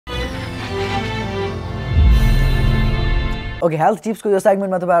Okay, health टिप्सको यो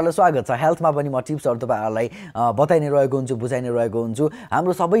सेगमेन्टमा तपाईहरुलाई स्वागत छ। हेल्थमा पनि म टिप्सहरु तपाईहरुलाई बताइ नै रहेको हुन्छु, बुझाइ नै रहेको हुन्छु।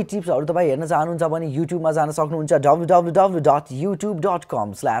 हाम्रो सबै टिप्सहरु तपाई हेर्न चाहनुहुन्छ भने YouTube मा जान सक्नुहुन्छ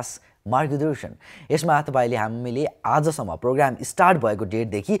www.youtube.com/margadarshan। यसमा तपाईले हामीले आजसम्म प्रोग्राम स्टार्ट भएको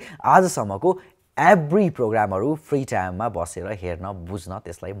डेटदेखि आजसम्मको एभ्री प्रोग्रामहरु फ्री टाइममा बसेर हेर्न, बुझ्न,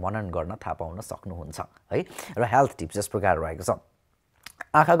 त्यसलाई मनन गर्न, थाहा पाउन सक्नुहुन्छ है। र हेल्थ टिप्स यस प्रकार रहेको छ।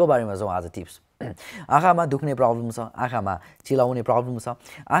 आँखाको बारेमा जाउँ आज टिप्स। आँखामा दुख्ने प्रब्लम छ, आँखामा चिलाउने प्रब्लम छ,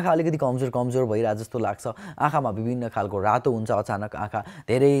 आँखा अलिकति कमजोर भइरा जस्तो लाग्छ, आँखामा विभिन्न खालको रातो हुन्छ, अचानक आँखा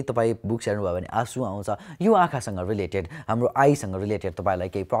धेरै तपाई बुक्स हेर्नुभयो भने आँसु आउँछ, यो आँखासँग रिलेटेड, हाम्रो आईसँग रिलेटेड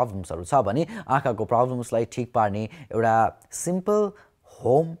तपाईलाई केही प्रब्लम्सहरु छ भने आँखाको प्रब्लम्सलाई ठीक पार्ने एउटा सिम्पल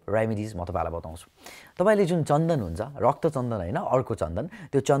होम रेमेडीज म तपाईलाई बताउँछु। तपाईले जुन चन्दन हुन्छ, रक्त चन्दन हैन, अर्को चन्दन,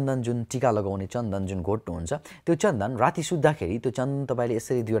 त्यो चन्दन जुन टीका लगाउने चन्दन जुन घोट्नु हुन्छ, त्यो चन्दन राति सुत्दाखेरि त्यो चन्दन तपाईले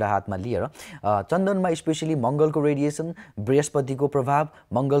यसरी दुईवटा हातमा लिएर चन्दनमा स्पेशली मंगलको रेडिएसन, बृहस्पतिको प्रभाव,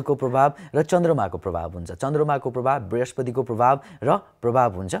 मंगलको प्रभाव र चन्द्रमाको प्रभाव हुन्छ। चन्द्रमाको प्रभाव, बृहस्पतिको प्रभाव र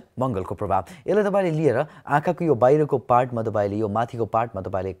प्रभाव हुन्छ मंगलको प्रभाव। यसले तपाईले लिएर आँखाको यो बाहिरको पार्टमा तपाईले, यो माथिको पार्टमा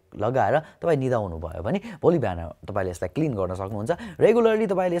तपाईले लगाएर तपाई निदाउनु भयो भने भोलि बिहान तपाईले यसलाई क्लिन गर्न सक्नुहुन्छ। रेगुलरली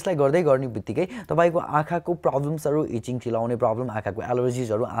तपाईले यसलाई गर्दै गर्ने बित्तिकै तपाईको आँखाको प्रब्लम्सहरु, इचिङ, चिलाउने प्रब्लम, आँखाको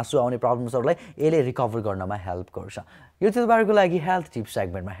एलर्जिजहरु, आँसु आउने प्रब्लम्सहरुलाई यसले रिकभर गर्नमा हेल्प गर्छ। यो चाहिँ तपाईहरुको लागि हेल्थ टिप्स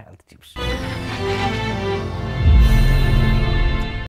सेगमेन्टमा हेल्थ टिप्स।